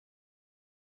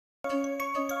Namaste.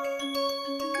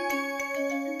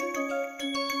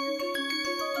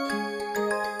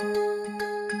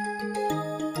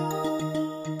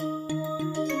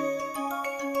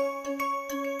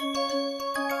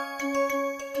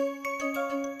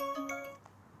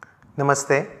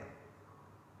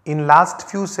 In last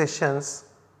few sessions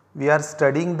we are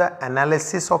studying the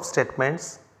analysis of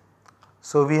statements.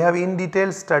 So, we have in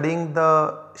detail studying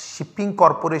the shipping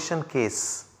corporation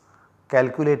case,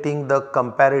 calculating the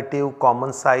comparative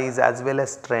common size as well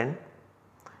as trend,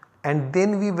 and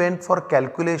then we went for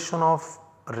calculation of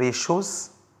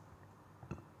ratios.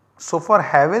 So, for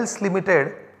Havells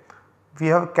Limited we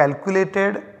have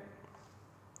calculated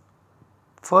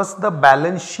first the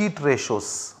balance sheet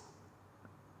ratios.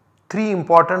 Three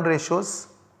important ratios,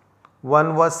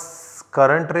 one was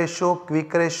current ratio,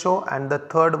 quick ratio, and the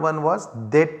third one was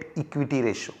debt equity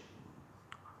ratio.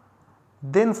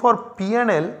 Then for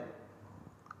P&L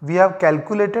we have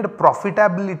calculated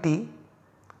profitability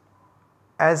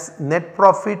as net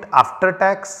profit after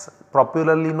tax,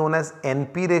 popularly known as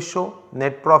NP ratio,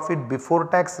 net profit before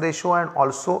tax ratio, and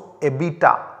also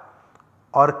EBITDA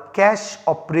or cash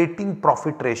operating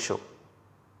profit ratio.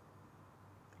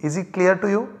 Is it clear to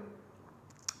you?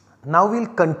 Now we will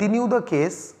continue the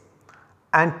case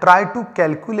and try to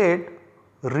calculate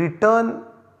return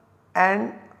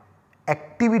and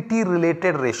activity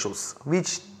related ratios,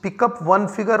 which pick up one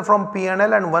figure from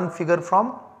P&L and one figure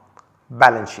from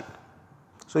balance sheet.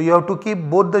 So, you have to keep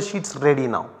both the sheets ready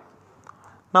now.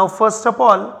 Now, first of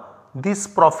all, this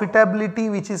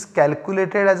profitability which is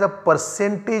calculated as a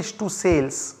percentage to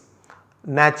sales,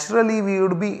 naturally we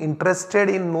would be interested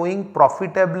in knowing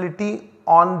profitability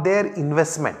on their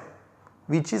investment,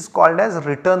 which is called as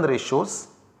return ratios.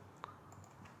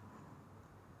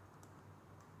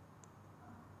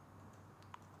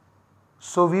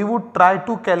 So, we would try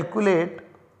to calculate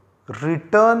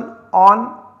return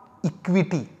on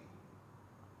equity,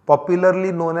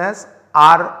 popularly known as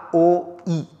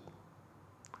ROE.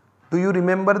 Do you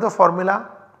remember the formula?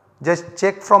 Just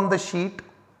check from the sheet.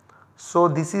 So,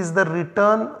 this is the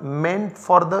return meant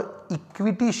for the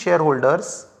equity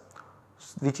shareholders,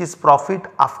 which is profit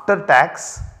after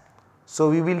tax. So,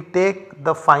 we will take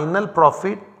the final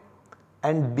profit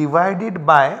and divide it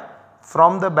by,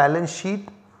 from the balance sheet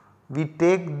we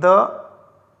take the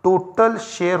total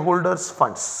shareholders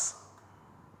funds.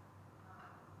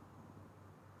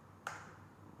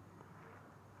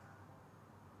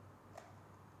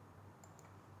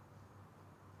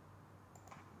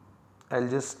 I will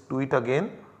just do it again.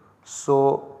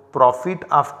 So, profit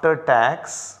after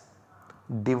tax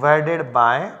divided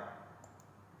by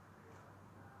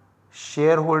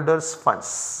shareholders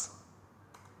funds.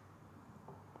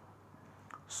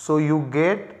 So, you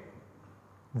get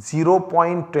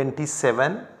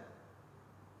 0.27.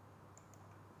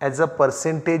 As a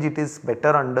percentage it is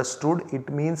better understood, it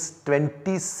means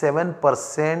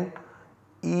 27%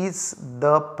 is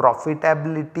the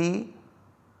profitability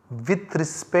with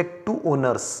respect to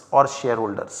owners or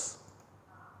shareholders.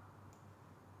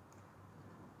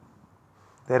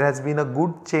 There has been a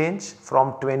good change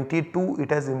from 22,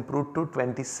 it has improved to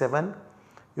 27.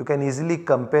 You can easily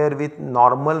compare with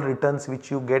normal returns which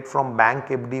you get from bank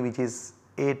FD, which is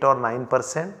 8 or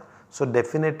 9%. So,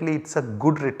 definitely it is a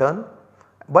good return,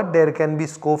 but there can be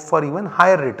scope for even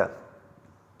higher return.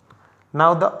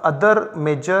 Now, the other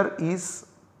measure is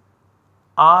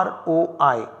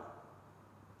ROI,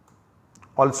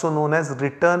 also known as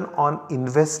return on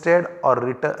invested or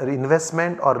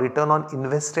investment or return on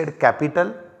invested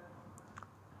capital.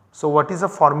 So, what is the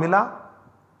formula?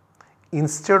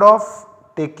 Instead of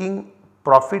taking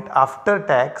profit after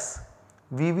tax,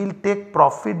 we will take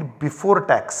profit before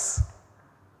tax,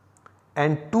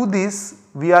 and to this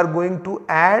we are going to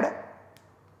add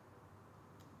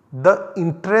the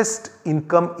interest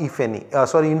income if any,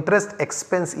 interest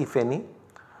expense if any.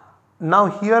 Now,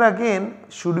 here again,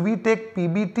 should we take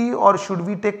PBT or should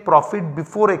we take profit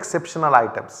before exceptional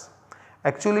items?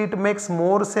 Actually, it makes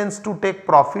more sense to take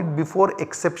profit before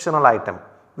exceptional item,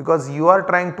 because you are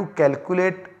trying to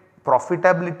calculate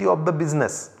profitability of the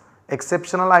business.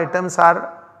 Exceptional items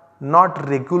are not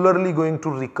regularly going to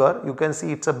recur. You can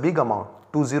see it is a big amount,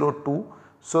 202.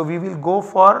 So, we will go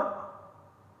for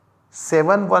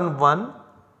 711,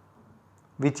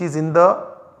 which is in the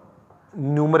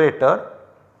numerator.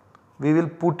 We will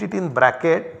put it in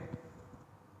bracket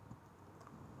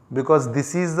because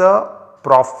this is the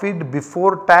profit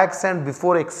before tax and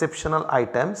before exceptional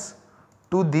items.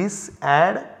 To this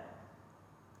add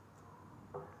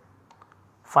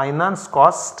finance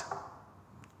cost,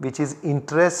 which is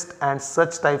interest and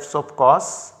such types of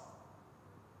costs.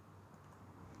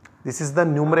 This is the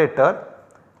numerator,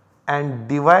 and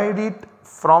divide it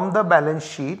from the balance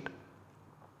sheet,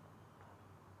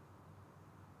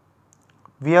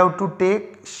 we have to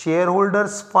take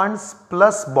shareholders funds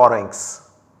plus borrowings.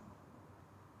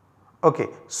 Okay.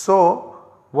 So,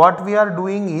 what we are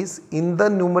doing is, in the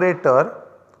numerator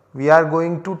we are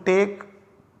going to take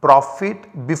profit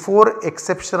before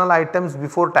exceptional items,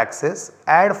 before taxes,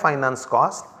 add finance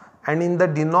cost, and in the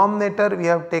denominator we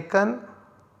have taken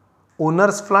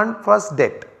owner's fund plus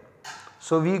debt.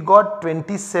 So, we got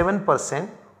 27%,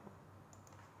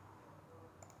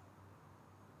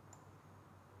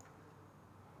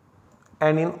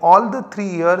 and in all the 3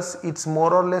 years it is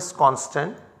more or less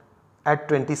constant at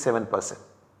 27%.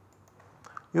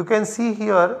 You can see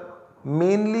here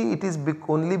mainly it is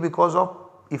only because of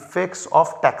effects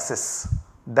of taxes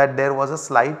that there was a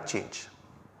slight change.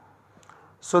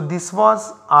 So, this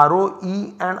was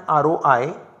ROE and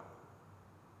ROI.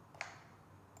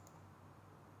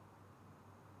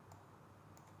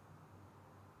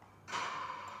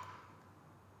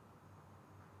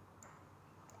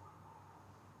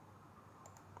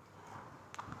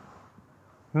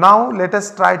 Now, let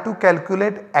us try to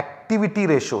calculate activity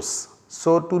ratios.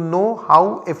 So, to know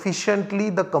how efficiently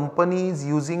the company is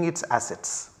using its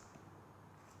assets.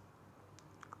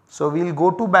 So, we will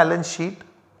go to balance sheet.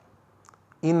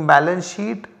 In balance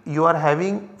sheet you are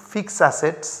having fixed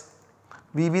assets,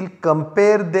 we will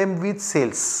compare them with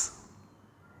sales.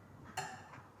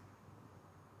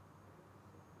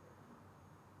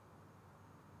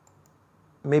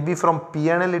 Maybe from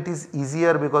P&L it is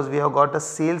easier because we have got a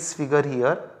sales figure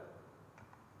here.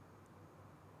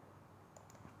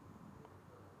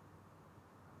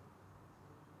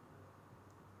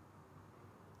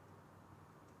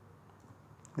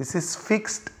 This is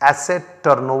fixed asset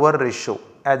turnover ratio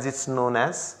as it is known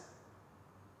as.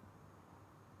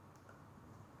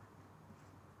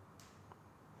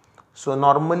 So,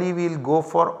 normally we will go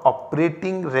for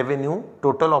operating revenue,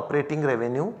 total operating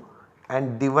revenue,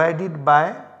 and divide it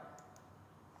by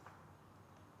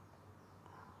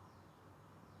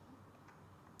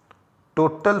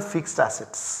total fixed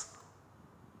assets.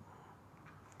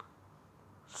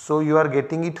 So, you are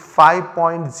getting it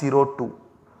 5.02.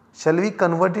 Shall we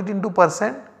convert it into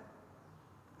percent?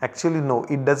 Actually no,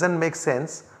 it does not make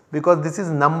sense because this is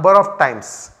number of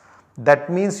times. That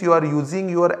means you are using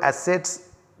your assets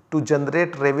to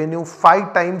generate revenue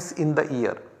 5 times in the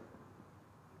year.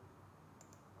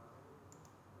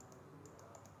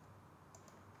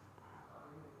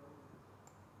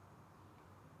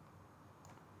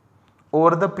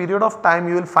 Over the period of time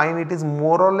you will find it is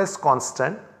more or less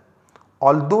constant.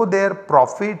 Although their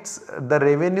profits, the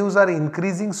revenues are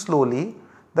increasing slowly,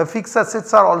 the fixed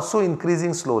assets are also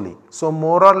increasing slowly. So,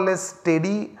 more or less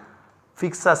steady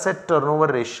fixed asset turnover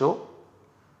ratio.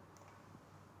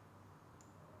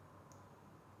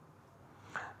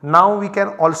 Now, we can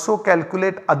also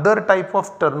calculate other type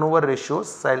of turnover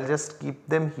ratios. I will just keep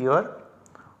them here.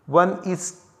 One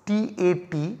is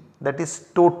TAT, that is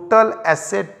total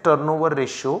asset turnover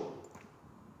ratio.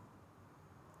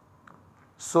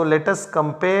 So, let us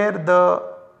compare the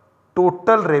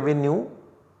total revenue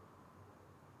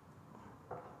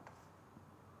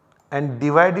and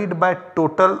divide it by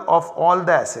total of all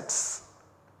the assets.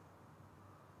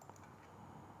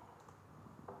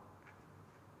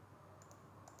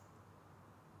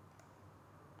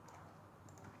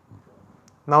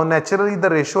 Now, naturally the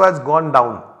ratio has gone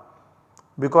down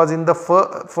because in the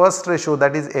first ratio,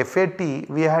 that is FAT,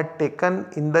 we had taken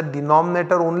in the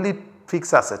denominator only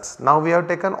fixed assets. Now, we have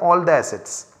taken all the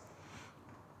assets.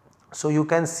 So, you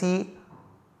can see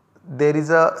there is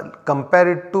a,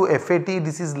 compare it to FAT,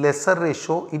 this is lesser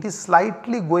ratio, it is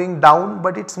slightly going down,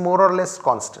 but it is more or less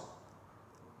constant.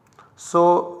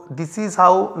 So, this is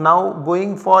how now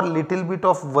going for little bit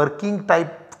of working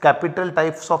type capital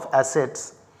types of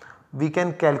assets, we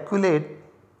can calculate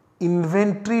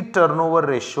inventory turnover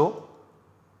ratio.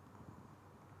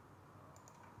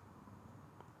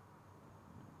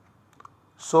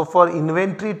 So, for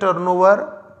inventory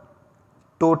turnover,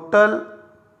 total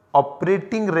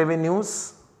operating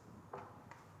revenues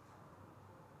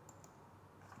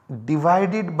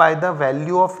divided by the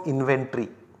value of inventory.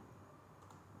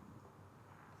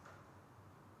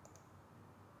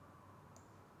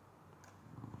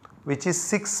 Which is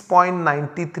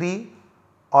 6.93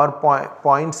 or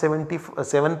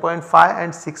 7.5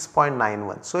 and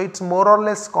 6.91. So, it is more or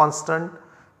less constant.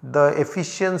 The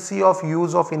efficiency of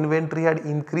use of inventory had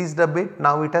increased a bit,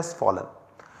 now it has fallen.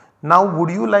 Now, would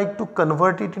you like to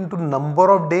convert it into number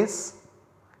of days?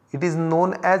 It is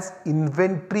known as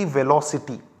inventory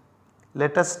velocity.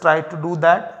 Let us try to do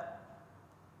that.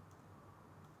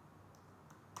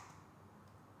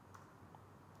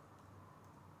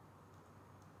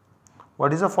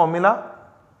 What is the formula?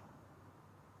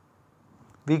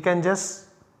 We can just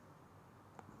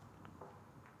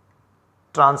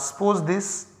transpose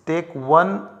this, take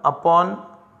 1 upon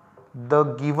the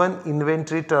given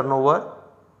inventory turnover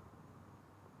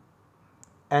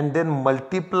and then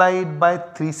multiply it by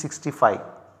 365.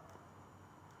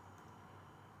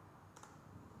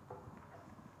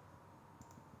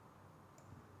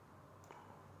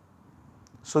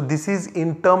 So, this is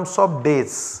in terms of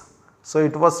days. So,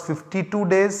 it was 52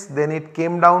 days, then it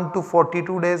came down to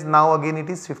 42 days, now again it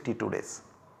is 52 days.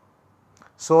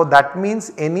 So, that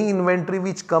means any inventory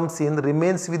which comes in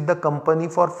remains with the company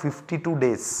for 52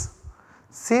 days.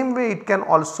 Same way it can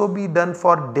also be done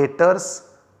for debtors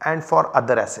and for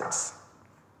other assets.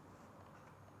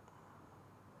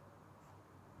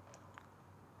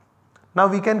 Now,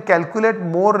 we can calculate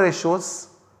more ratios,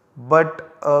 but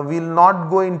we will not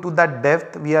go into that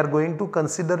depth. We are going to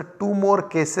consider 2 more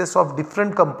cases of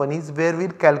different companies where we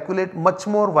will calculate much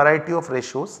more variety of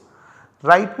ratios.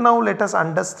 Right now, let us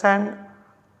understand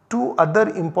 2 other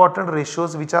important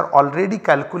ratios which are already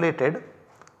calculated.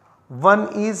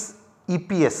 One is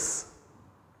EPS.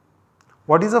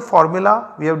 What is the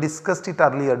formula? We have discussed it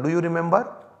earlier. Do you remember?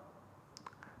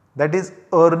 That is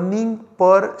earning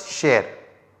per share.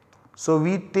 So,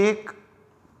 we take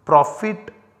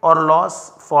profit or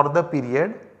loss for the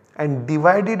period and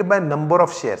divide it by number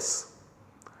of shares.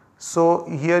 So,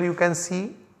 here you can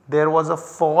see there was a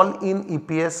fall in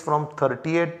EPS from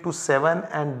 38 to 7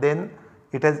 and then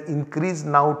it has increased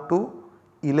now to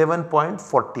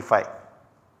 11.45.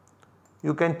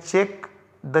 You can check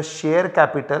the share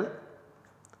capital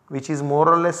which is more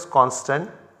or less constant.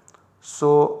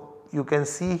 So, you can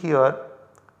see here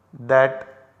that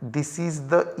this is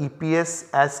the EPS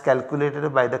as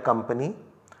calculated by the company.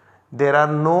 There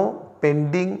are no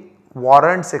pending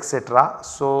warrants etc.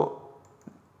 So,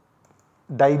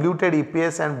 diluted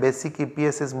EPS and basic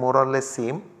EPS is more or less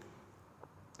same.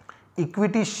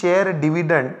 Equity share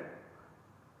dividend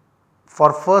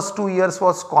for first 2 years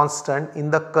was constant. In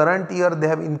the current year they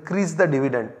have increased the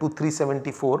dividend to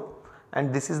 374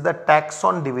 and this is the tax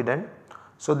on dividend.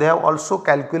 So, they have also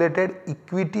calculated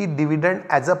equity dividend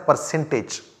as a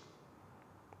percentage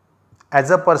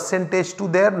to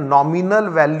their nominal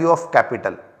value of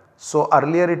capital. So,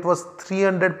 earlier it was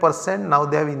 300%, now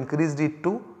they have increased it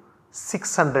to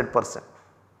 600%.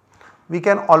 We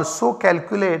can also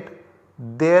calculate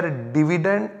their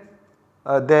dividend,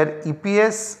 their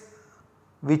EPS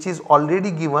which is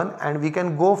already given, and we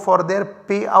can go for their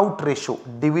payout ratio,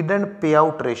 dividend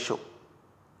payout ratio.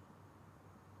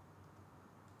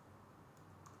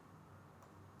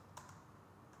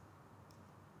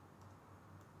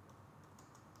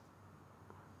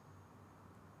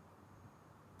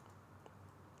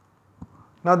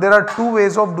 Now, there are 2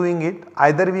 ways of doing it.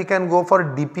 Either we can go for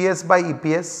DPS by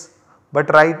EPS, but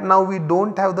right now we do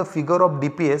not have the figure of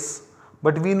DPS,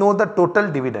 but we know the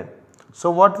total dividend.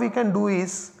 So, what we can do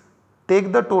is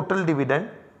take the total dividend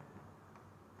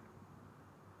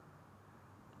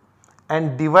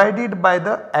and divide it by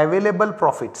the available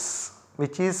profits,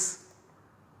 which is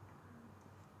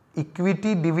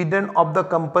equity dividend of the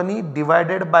company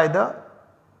divided by the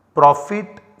profit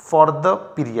for the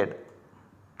period.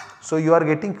 So, you are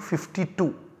getting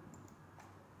 52,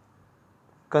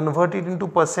 convert it into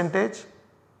percentage.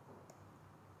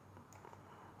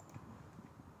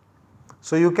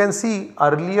 So, you can see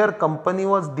earlier company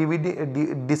was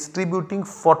distributing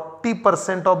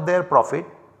 40% of their profit.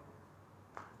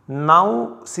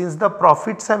 Now, since the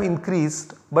profits have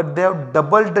increased, but they have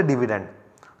doubled the dividend.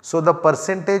 So, the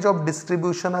percentage of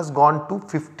distribution has gone to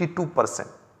 52%.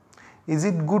 Is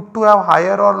it good to have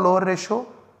higher or lower ratio?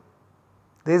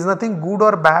 There is nothing good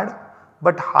or bad,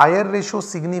 but higher ratio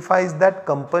signifies that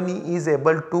company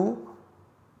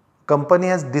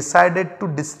has decided to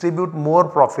distribute more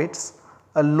profits.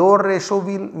 A lower ratio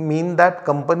will mean that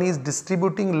company is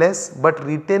distributing less but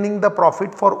retaining the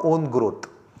profit for own growth.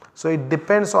 So, it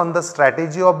depends on the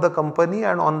strategy of the company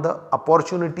and on the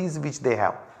opportunities which they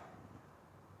have.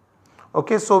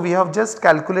 Okay, so, we have just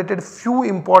calculated few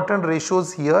important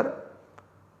ratios here.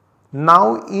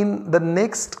 Now, in the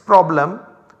next problem,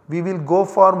 we will go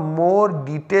for more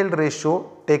detailed ratio,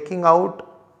 taking out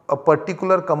a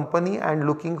particular company and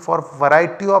looking for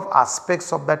variety of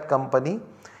aspects of that company.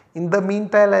 In the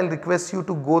meantime, I will request you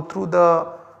to go through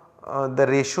the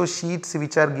ratio sheets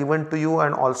which are given to you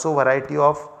and also variety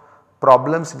of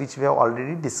problems which we have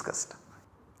already discussed.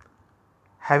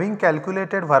 Having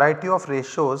calculated variety of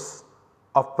ratios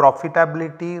of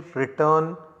profitability,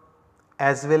 return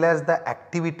as well as the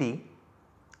activity,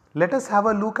 let us have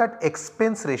a look at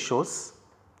expense ratios.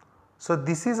 So,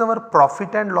 this is our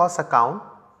profit and loss account.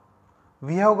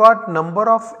 We have got number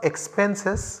of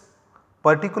expenses,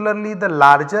 particularly the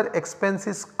larger expense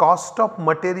is cost of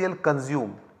material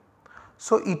consumed.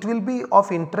 So, it will be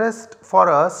of interest for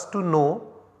us to know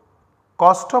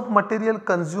cost of material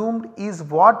consumed is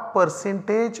what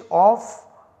percentage of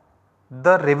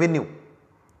the revenue.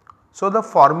 So, the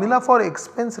formula for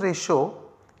expense ratio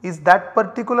is that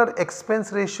particular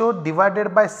expense ratio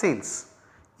divided by sales.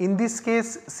 In this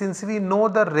case, since we know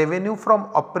the revenue from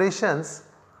operations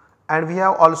and we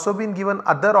have also been given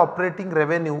other operating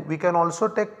revenue, we can also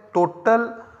take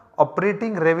total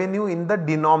operating revenue in the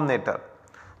denominator.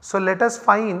 So, let us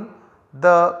find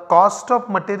the cost of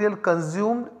material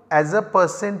consumed as a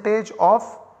percentage of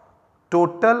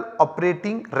total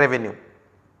operating revenue.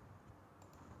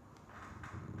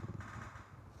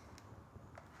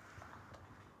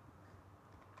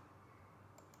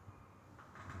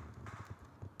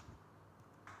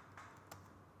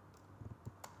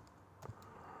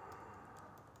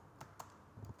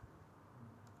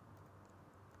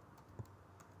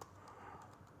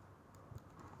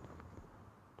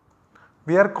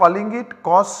 We are calling it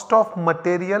cost of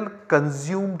material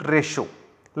consumed ratio.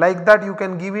 Like that you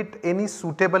can give it any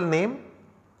suitable name.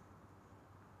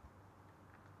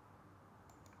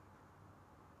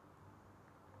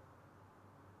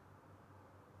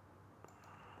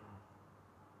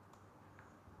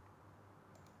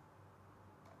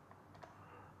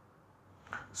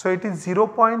 So, it is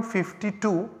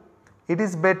 0.52. It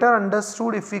is better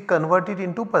understood if we convert it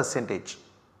into percentage.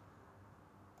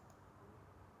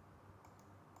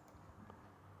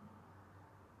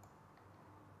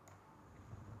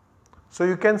 So,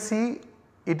 you can see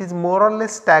it is more or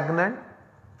less stagnant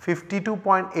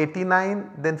 52.89,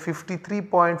 then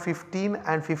 53.15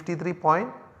 and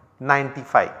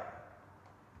 53.95.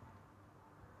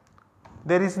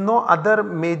 There is no other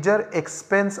major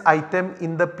expense item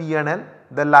in the P&L.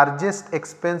 The largest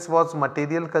expense was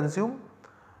material consumed.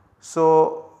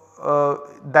 So,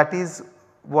 that is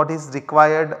what is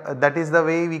required, that is the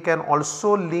way we can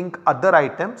also link other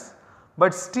items,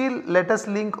 but still let us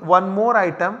link one more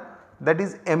item, that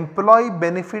is employee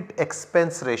benefit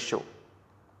expense ratio.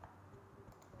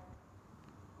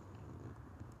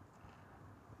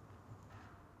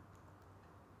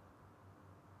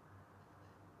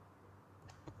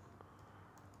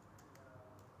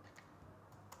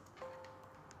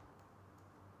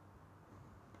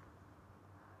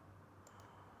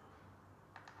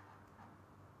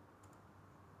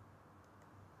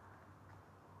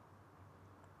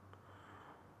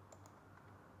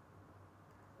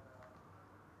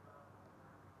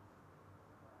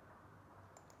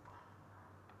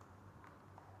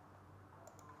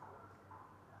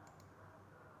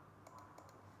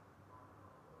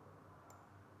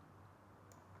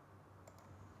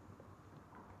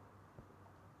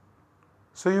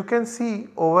 So, you can see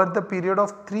over the period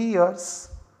of 3 years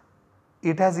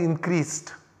it has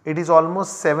increased, it is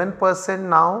almost 7%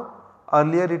 now,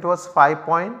 earlier it was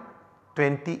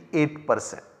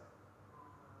 5.28%.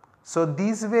 So,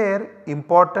 these were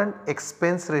important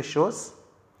expense ratios.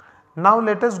 Now,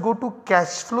 let us go to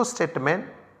cash flow statement.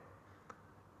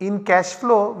 In cash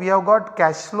flow we have got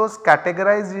cash flows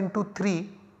categorized into 3.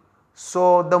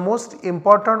 So, the most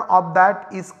important of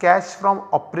that is cash from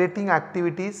operating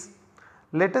activities.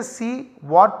 Let us see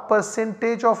what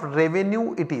percentage of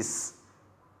revenue it is.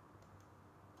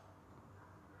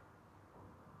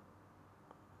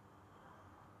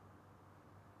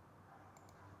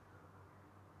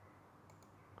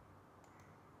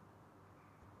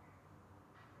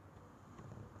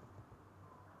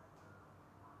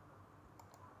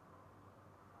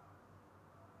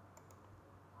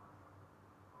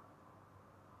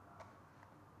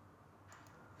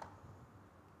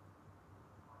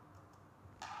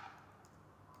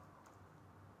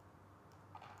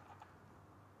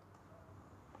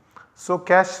 So,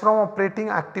 cash from operating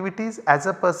activities as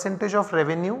a percentage of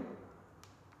revenue.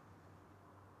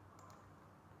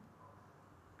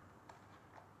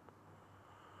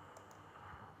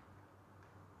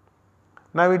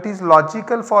 Now, it is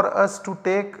logical for us to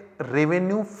take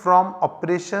revenue from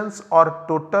operations or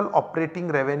total operating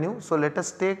revenue. So, let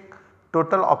us take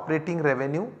total operating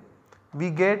revenue.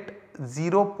 We get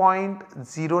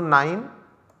 0.09.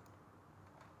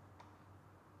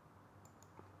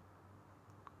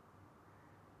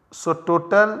 So,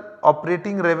 total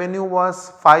operating revenue was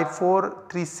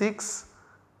 5436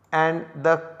 and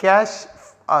the cash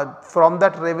from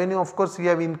that revenue, of course, we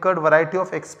have incurred variety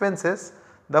of expenses.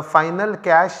 The final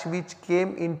cash which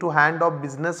came into hand of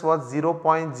business was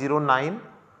 0.09.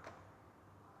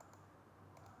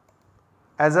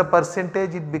 As a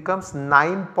percentage it becomes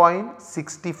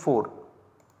 9.64.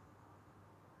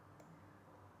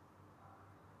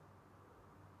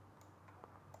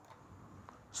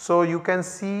 So, you can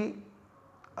see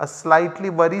a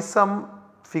slightly worrisome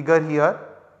figure here.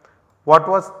 What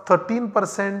was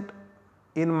 13%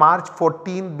 in March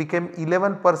 14 became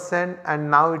 11%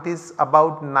 and now it is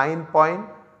about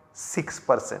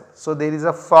 9.6%. So, there is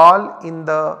a fall in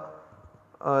the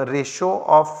ratio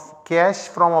of cash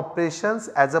from operations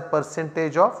as a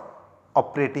percentage of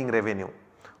operating revenue.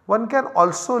 One can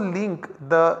also link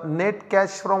the net cash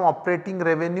from operating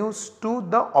revenues to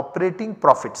the operating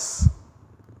profits.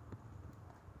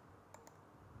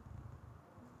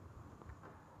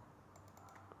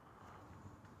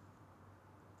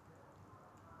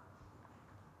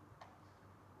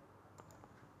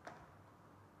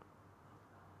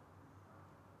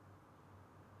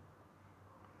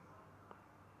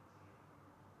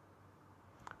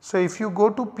 So, if you go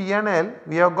to P&L,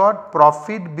 we have got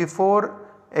profit before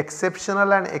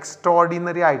exceptional and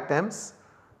extraordinary items.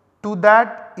 To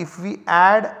that, if we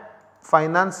add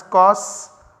finance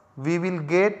costs, we will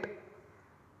get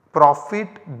profit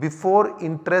before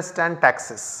interest and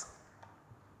taxes.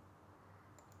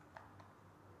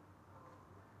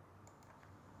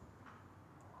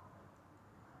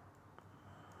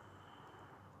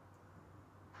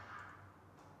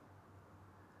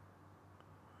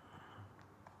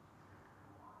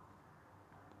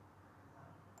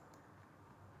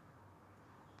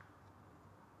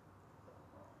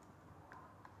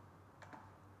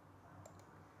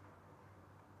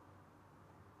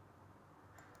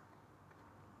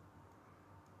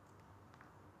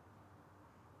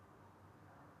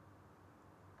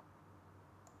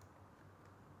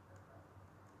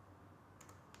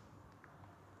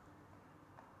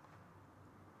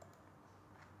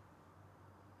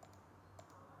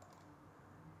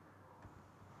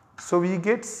 So, we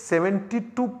get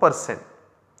 72%.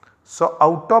 So,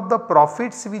 out of the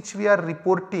profits which we are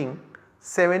reporting,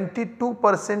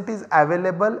 72% is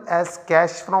available as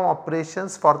cash from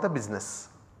operations for the business.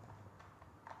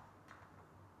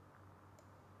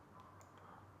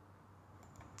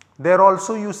 There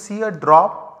also you see a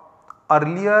drop.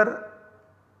 Earlier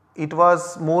it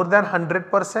was more than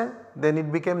 100%, then it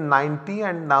became 90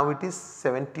 and now it is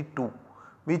 72,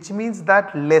 which means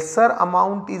that lesser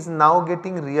amount is now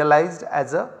getting realized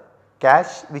as a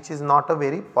cash, which is not a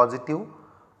very positive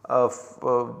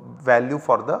value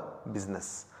for the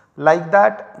business. Like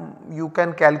that you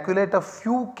can calculate a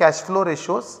few cash flow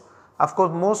ratios. Of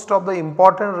course, most of the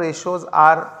important ratios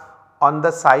are on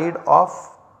the side of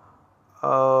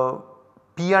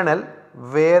P&L,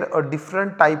 where a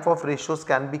different type of ratios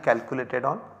can be calculated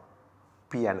on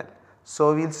P&L.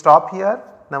 So, we will stop here.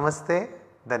 Namaste,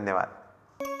 Dhanyavad.